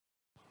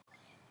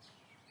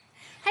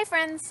Hi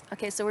friends!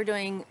 Okay, so we're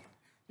doing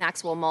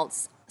Maxwell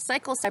Maltz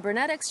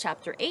Psycho-Cybernetics,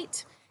 Chapter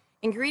 8,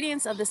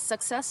 Ingredients of the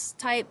Success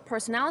Type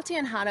Personality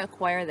and How to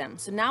Acquire Them.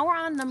 So now we're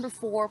on number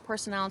 4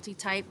 personality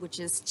type, which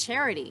is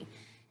charity.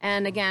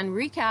 And again,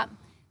 recap,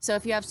 so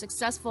if you have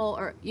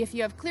if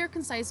you have clear,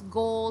 concise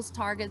goals,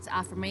 targets,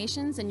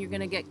 affirmations, then you're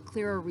going to get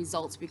clearer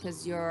results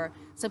because your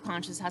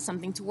subconscious has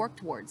something to work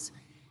towards.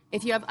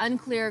 If you have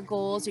unclear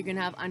goals, you're going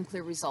to have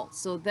unclear results.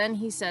 So then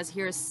he says,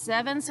 here's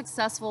 7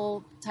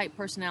 successful type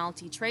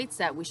personality traits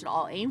that we should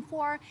all aim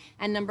for.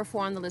 And number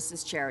 4 on the list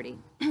is charity.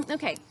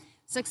 Okay,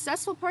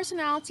 successful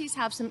personalities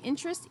have some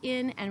interest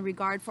in and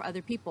regard for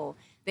other people.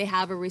 They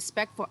have a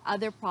respect for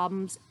others'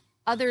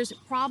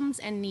 problems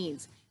and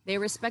needs. They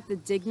respect the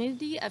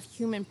dignity of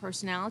human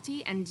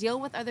personality and deal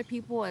with other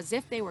people as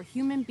if they were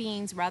human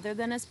beings rather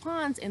than as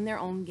pawns in their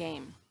own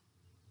game.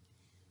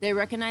 They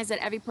recognize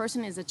that every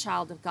person is a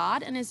child of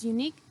God and is a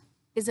unique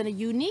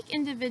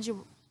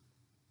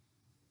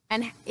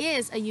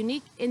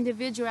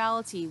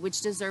individuality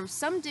which deserves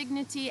some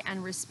dignity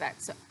and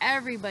respect. So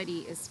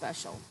everybody is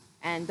special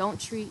and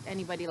don't treat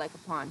anybody like a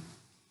pawn.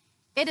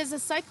 It is a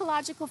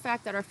psychological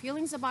fact that our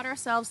feelings about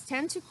ourselves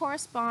tend to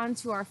correspond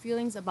to our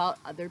feelings about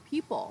other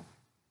people.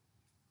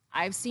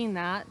 I've seen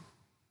that.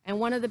 And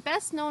one of the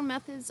best known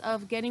methods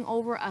of getting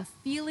over a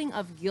feeling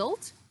of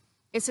guilt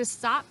is to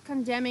stop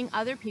condemning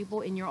other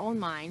people in your own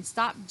mind,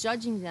 stop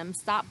judging them,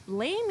 stop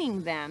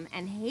blaming them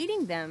and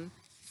hating them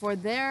for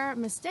their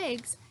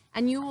mistakes,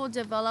 and you will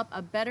develop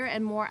a better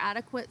and more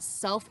adequate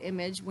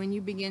self-image when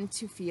you begin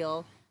to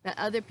feel that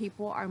other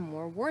people are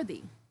more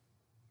worthy.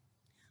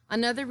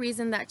 Another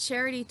reason that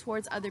charity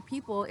towards other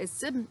people is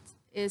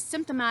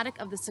symptomatic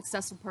of the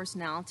successful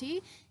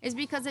personality is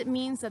because it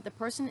means that the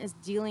person is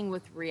dealing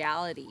with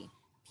reality.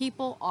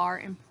 People are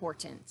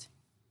important.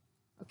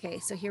 Okay,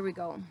 so here we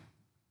go.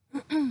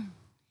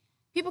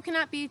 People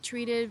cannot be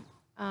treated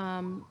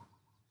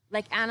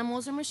like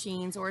animals or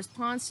machines or as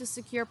pawns to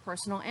secure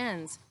personal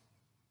ends.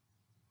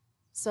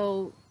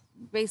 So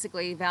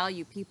basically,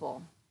 value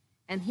people.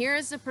 And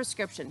here's the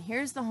prescription.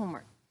 Here's the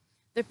homework.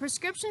 The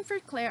prescription for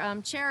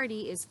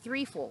charity is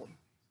threefold.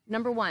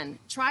 Number 1,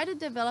 try to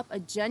develop a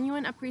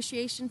genuine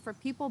appreciation for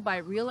people by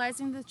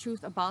realizing the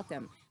truth about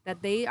them,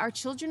 that they are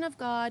children of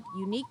God,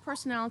 unique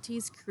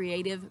personalities,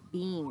 creative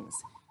beings.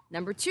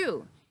 Number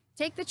 2,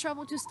 take the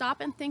trouble to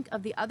stop and think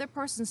of the other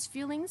person's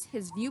feelings,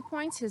 his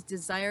viewpoints, his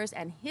desires,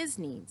 and his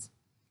needs.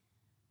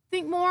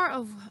 Think more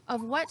of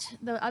what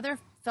the other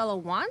fellow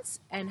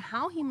wants and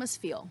how he must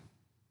feel.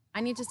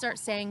 I need to start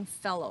saying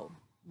fellow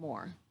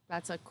more.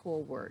 That's a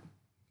cool word.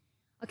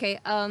 Okay,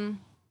 a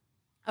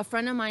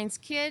friend of mine's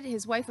kid,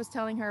 his wife was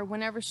telling her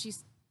whenever she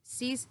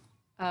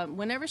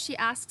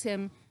asks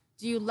him,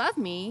 "Do you love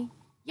me?"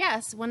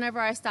 "Yes, whenever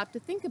I stop to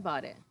think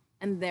about it."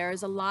 And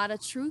there's a lot of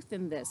truth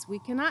in this. We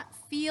cannot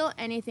feel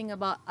anything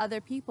about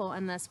other people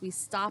unless we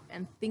stop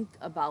and think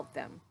about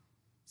them.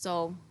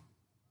 So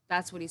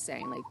that's what he's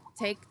saying. Like,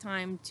 take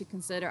time to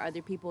consider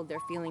other people,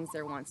 their feelings,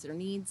 their wants, their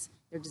needs,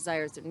 their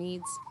desires, their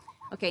needs.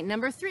 Okay,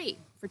 number 3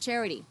 for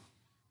charity.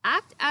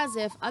 Act as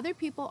if other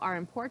people are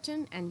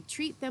important and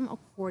treat them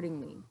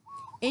accordingly.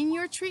 In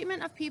your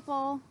treatment of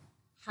people,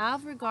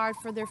 have regard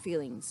for their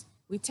feelings.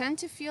 We tend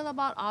to feel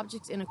about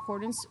objects in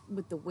accordance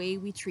with the way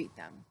we treat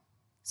them.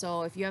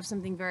 So if you have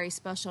something very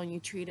special and you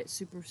treat it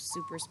super,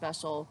 super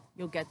special,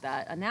 you'll get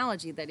that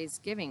analogy that he's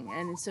giving.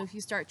 And so if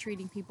you start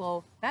treating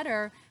people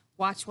better,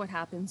 watch what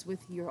happens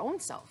with your own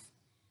self.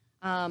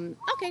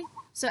 Okay,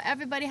 so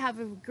everybody have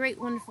a great,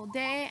 wonderful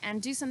day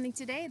and do something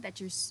today that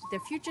the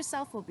future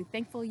self will be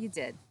thankful you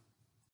did.